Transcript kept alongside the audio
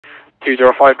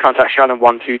205, contact Shannon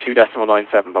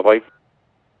 122.97, bye-bye.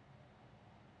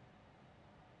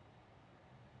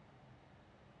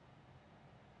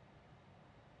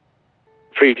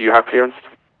 3, do you have clearance?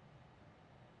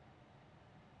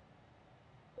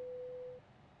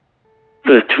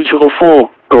 The 204,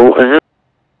 go ahead.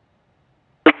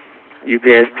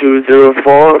 UPS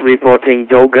 204, reporting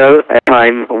Dogal at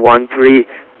time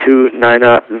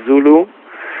 1329 Zulu.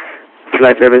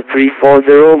 Flight level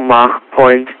 340, Mach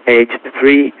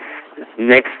 0.83.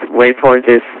 Next waypoint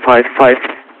is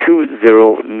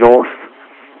 5520 north.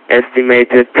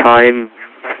 Estimated time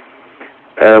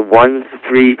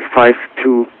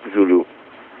 1352 Zulu.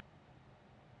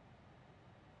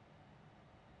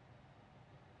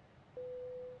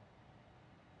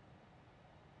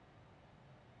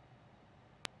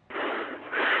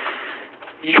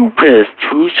 UPS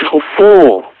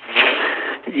 204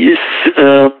 is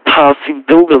passing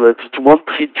Dogal at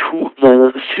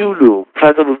 1329 Zulu.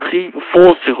 Flight level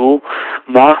 340,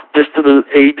 Mach decimal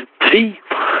 83.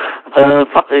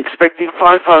 Expecting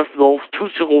 55 north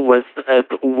 20 west at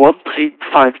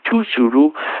 1352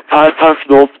 Zulu, 55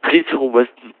 north 30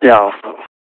 west thereafter.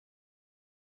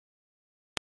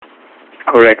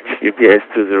 Correct, UPS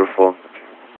 204.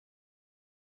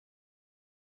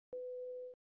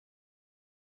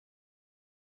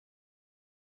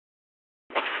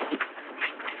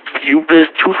 UPS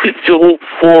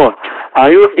 204,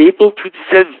 are you able to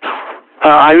descend?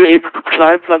 Are you able to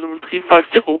climb flight level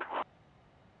 350?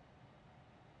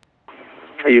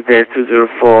 UPS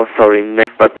 204, sorry,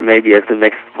 next, but maybe at the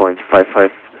next point,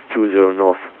 5520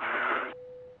 north.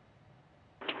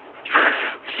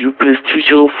 UPS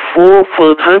 204, for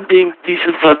the time being,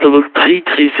 descent flight level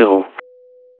 330.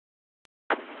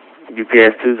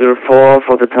 UPS 204,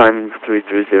 for the time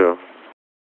 330.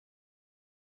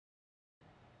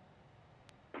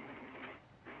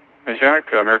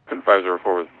 Mechanic, American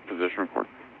 504 with position report.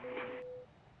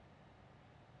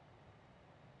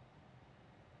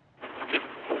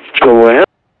 Go ahead.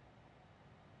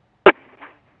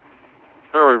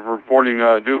 We're reporting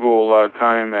Dougal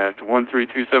time at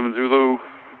 1327 Zulu,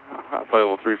 flight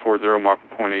level 340, Mach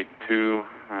 0.82,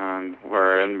 and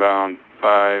we're inbound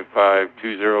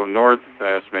 5520 north,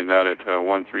 estimating that at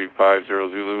 1350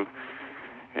 Zulu,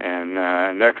 and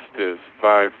next is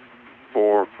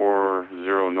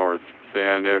 5440 north,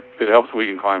 and if it helps we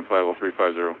can climb flight level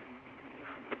 350.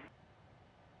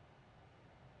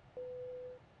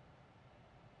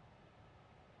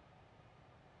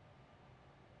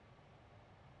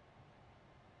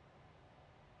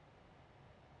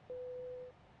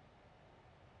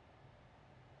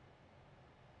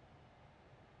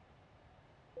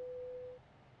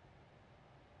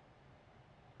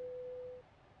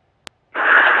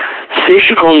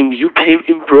 Station calling, you came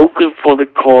in broken for the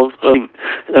call,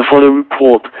 for the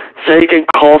report. Say again,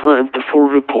 call and the full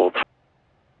report.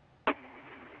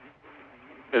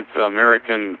 It's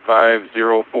American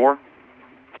 504.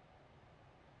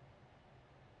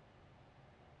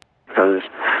 American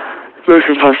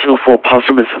 504, pass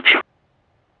the message.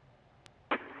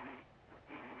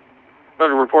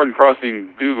 Reporting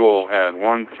crossing Dougal at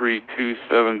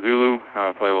 1327 Zulu,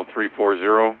 flight level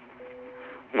 340,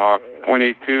 Mach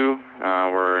 0.82.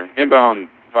 We're inbound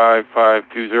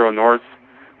 5520 north,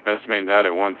 estimating that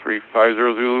at 1350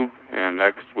 Zulu, and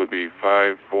next would be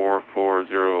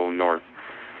 5440 north.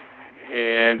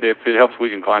 And if it helps, we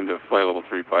can climb to flight level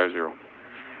 350.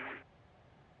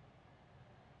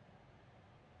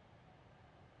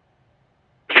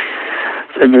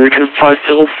 American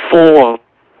 504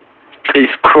 is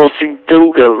crossing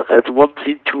Dougal at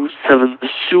 1327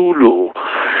 Zulu.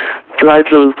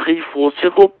 Flight level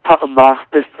 340,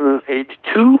 Mach decimal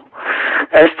 82.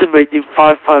 Estimating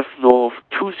 55 north,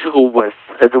 20 west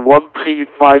at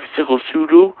 1350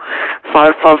 Zulu,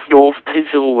 55 north,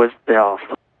 30 west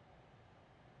thereafter.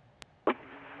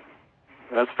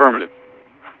 That's affirmative.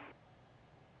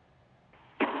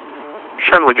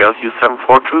 Chandler Galaxy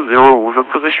 7420 with a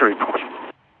position report.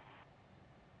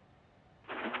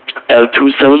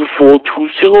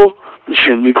 L27420,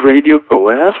 Shenwick Radio, go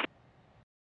ahead.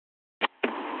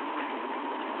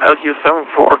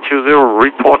 LQ7420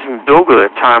 reporting Dogal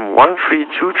at time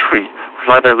 1323,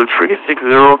 flight level 360,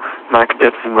 Mach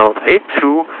decimal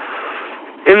 82,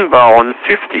 inbound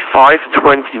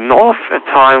 5520 north at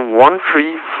time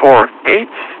 1348,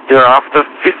 thereafter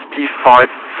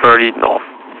 5530 north.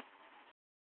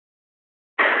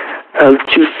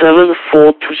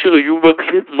 LQ7420, you were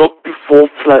cleared not before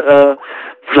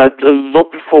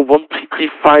not before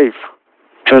 1335.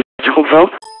 Just to confirm?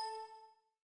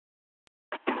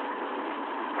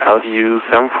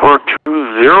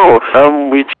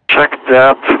 LQ7420, we checked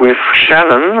that with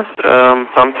Shannon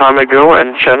some time ago,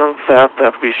 and Shannon said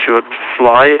that we should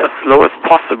fly as slow as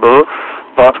possible,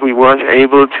 but we weren't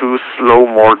able to slow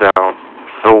more down.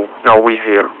 So now we're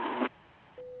here.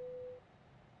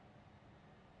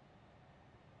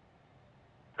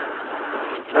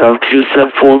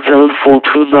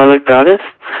 Q747429 got it.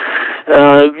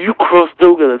 You crossed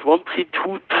over at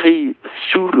 1323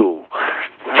 Zulu.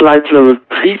 Flight level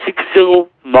 360,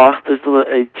 Mach decimal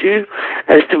 82,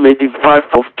 estimating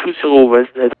 5020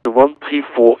 west at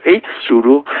 1348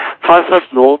 Zulu, 55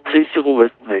 north, 30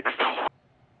 west next.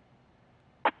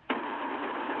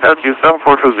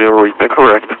 LQ7420, is that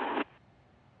correct?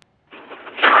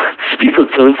 Speaker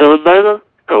 779,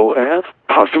 go ahead,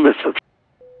 pass the message.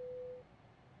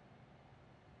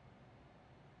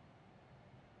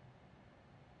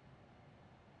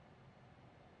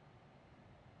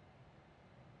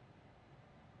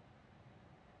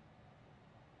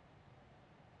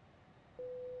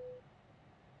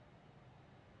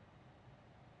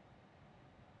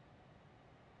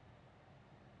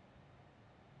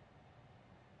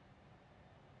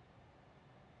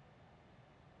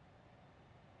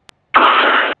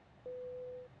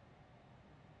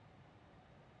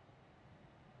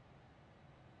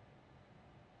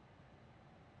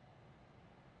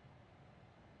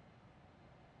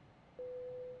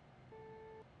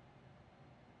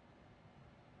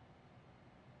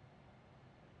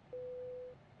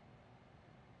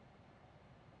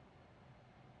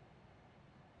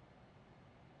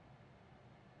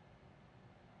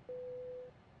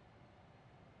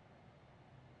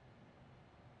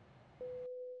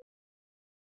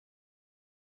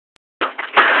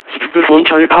 Speaker 1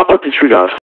 Charlie Papa,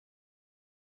 disregard.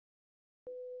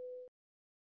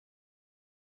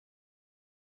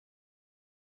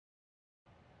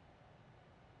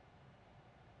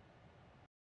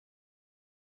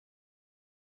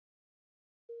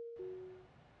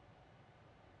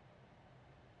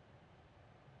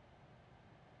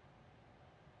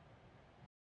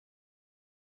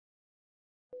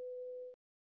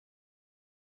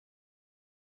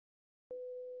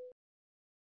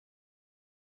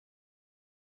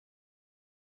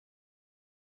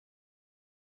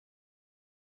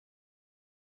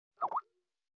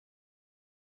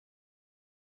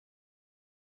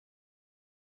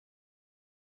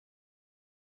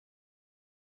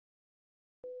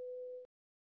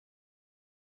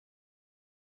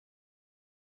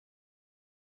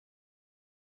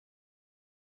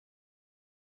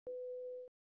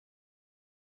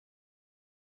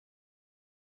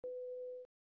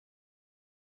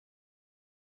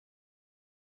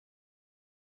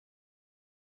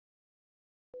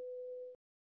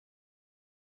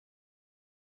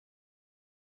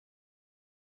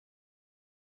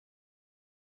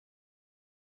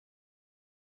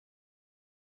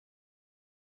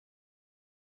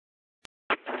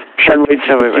 Shannon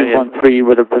 213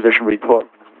 with a position report.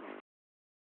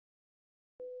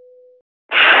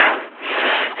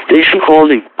 Station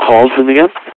calling, calls in again.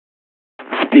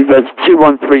 Speedbird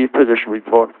 213, position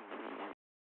report.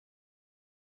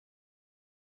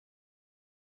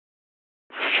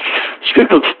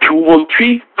 Speedbird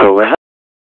 213, go ahead.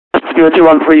 Speedbird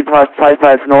 213, past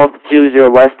 55 north, 00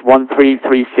 west,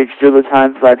 1336 Zulu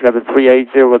time, flight level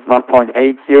 380 with Mach point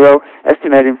 80,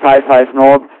 estimating 55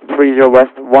 north, 30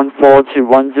 west,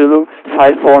 1421 Zulu,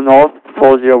 54 north,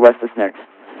 40 west is next.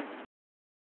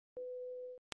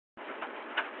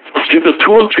 Speedbird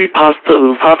 213, past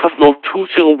 55 north,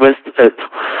 20 west at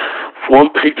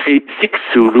 1336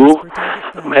 Zulu,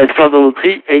 at flight level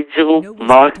 380,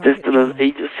 Mach distance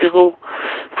 80,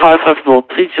 55 north,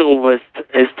 30 west,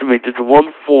 estimated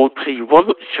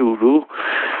 1431 Zulu,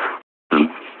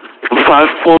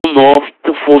 54 north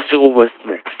to 40 west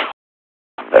next.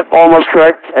 Almost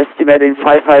correct, estimating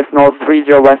 55 north,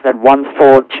 30 west at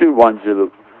 1421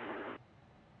 Zulu.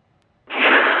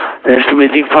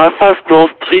 Estimating 55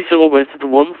 north, 30 west at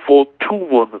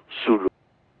 1421 Zulu.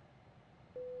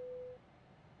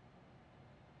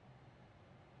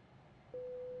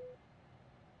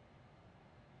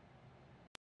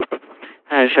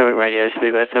 Showing radio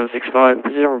speed at 765,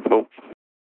 0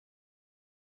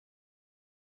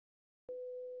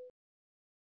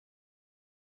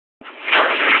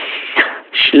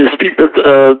 Speedbird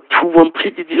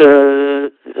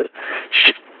 213,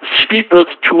 Speedbird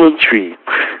 213,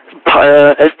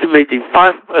 estimating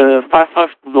 55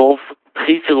 north,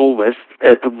 30 west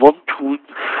at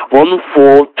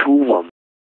 1421.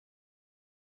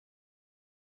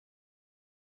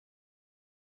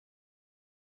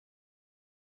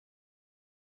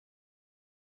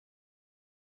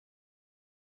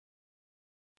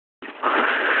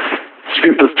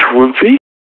 Speedbird 213.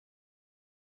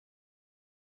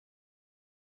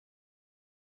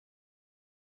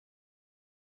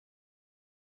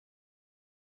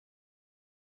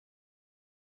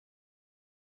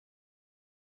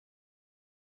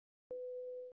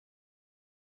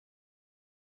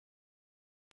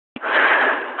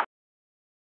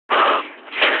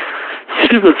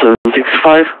 Speedbird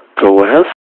 765, go ahead.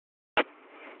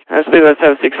 Speedbird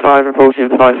 765, reporting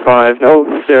 55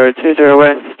 North 020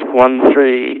 West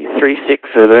 1336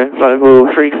 Zulu, flight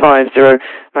level 350,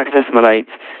 max decimal 8,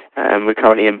 and we're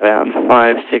currently inbound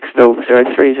 56 North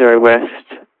 030 West,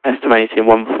 estimating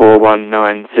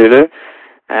 1419 Zulu,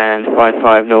 and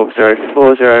 55 North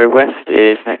 040 West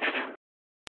is next.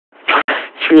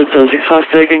 Speedbird 765,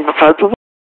 taking flight level.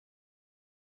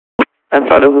 And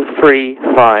flight level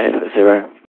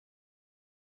 350.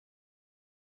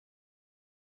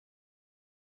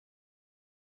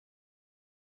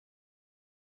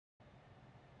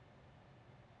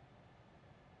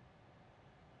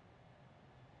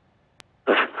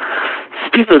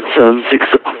 Speedbird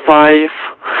 765,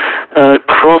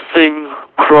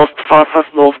 crossed 55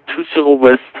 North 20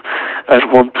 West at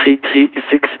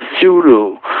 1336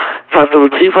 Zulu. Flight level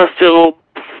 350,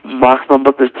 mark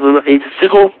number decimal 80.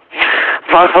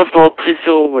 55 North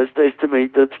 30 West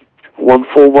estimated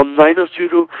 1419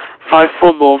 Zulu.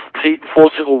 54 North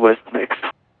 340 West next.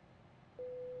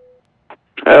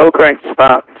 All correct,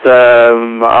 but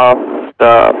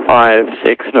after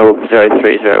 56 North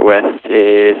 030 West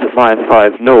is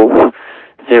 55 North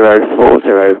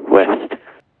 040 West.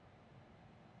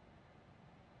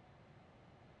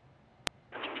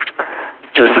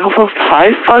 Just from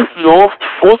 55 North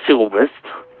 40 West.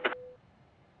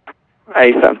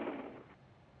 AFM.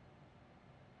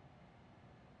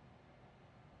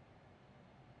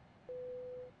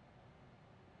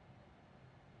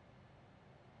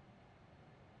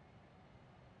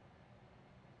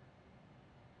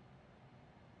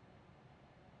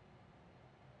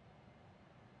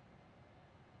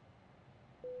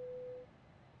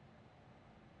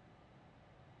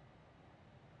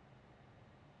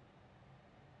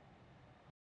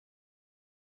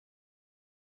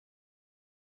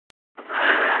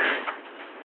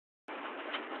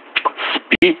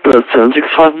 Speedbird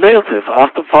 765 negative.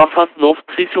 After 55 North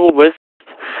 30 West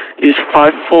is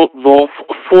 54 North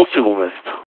 40 West.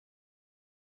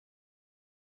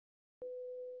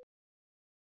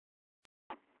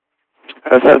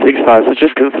 765, so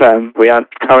just confirm we are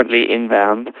currently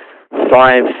inbound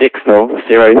 56 North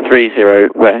 030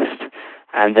 West,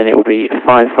 and then it will be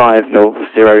 55 North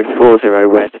 040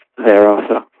 West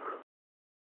thereafter.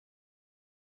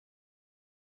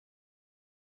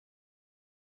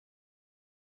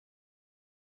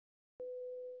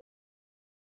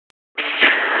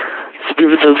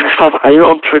 Speedbird 765, are you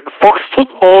on track Foxtrot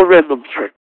or random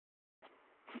track?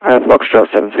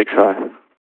 Foxtrot 765.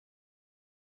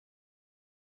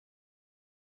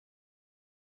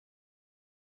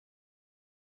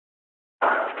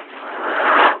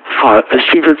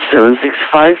 Speedbird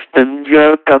 765, then you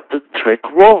have got the track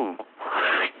wrong.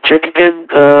 Check again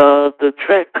the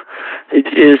track. It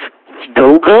is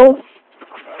Dogo,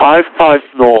 55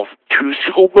 North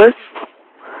 20 West,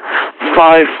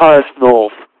 55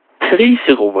 North 30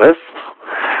 West,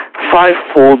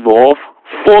 54 North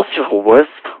 40 West,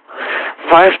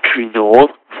 53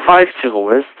 North 50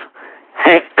 West,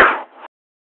 heck.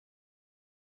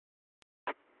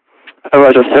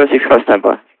 Roger, 765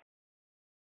 standby.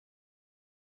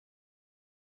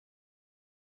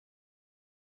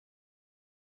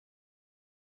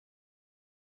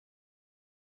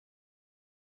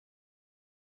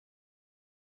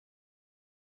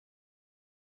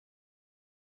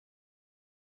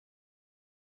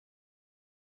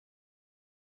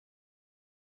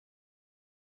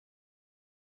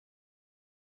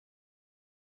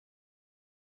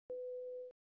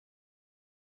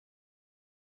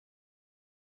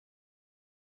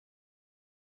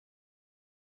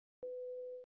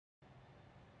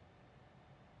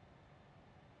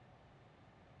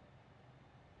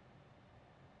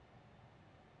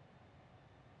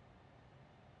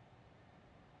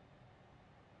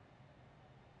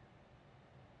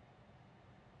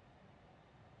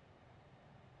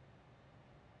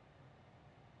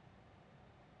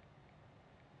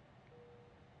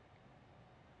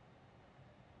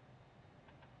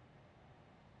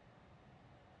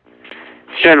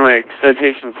 Genwick,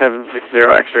 citation 760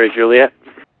 X-ray Juliet.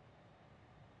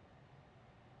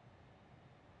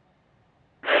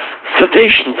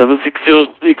 Citation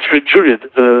 760 X-ray Juliet,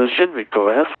 Genwick, go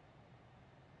ahead.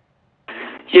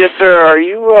 Yes, sir. Are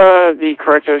you the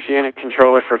correct oceanic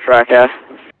controller for track F?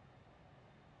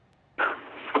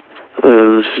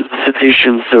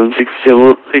 Citation 760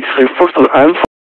 X-ray Foxtrot, I'm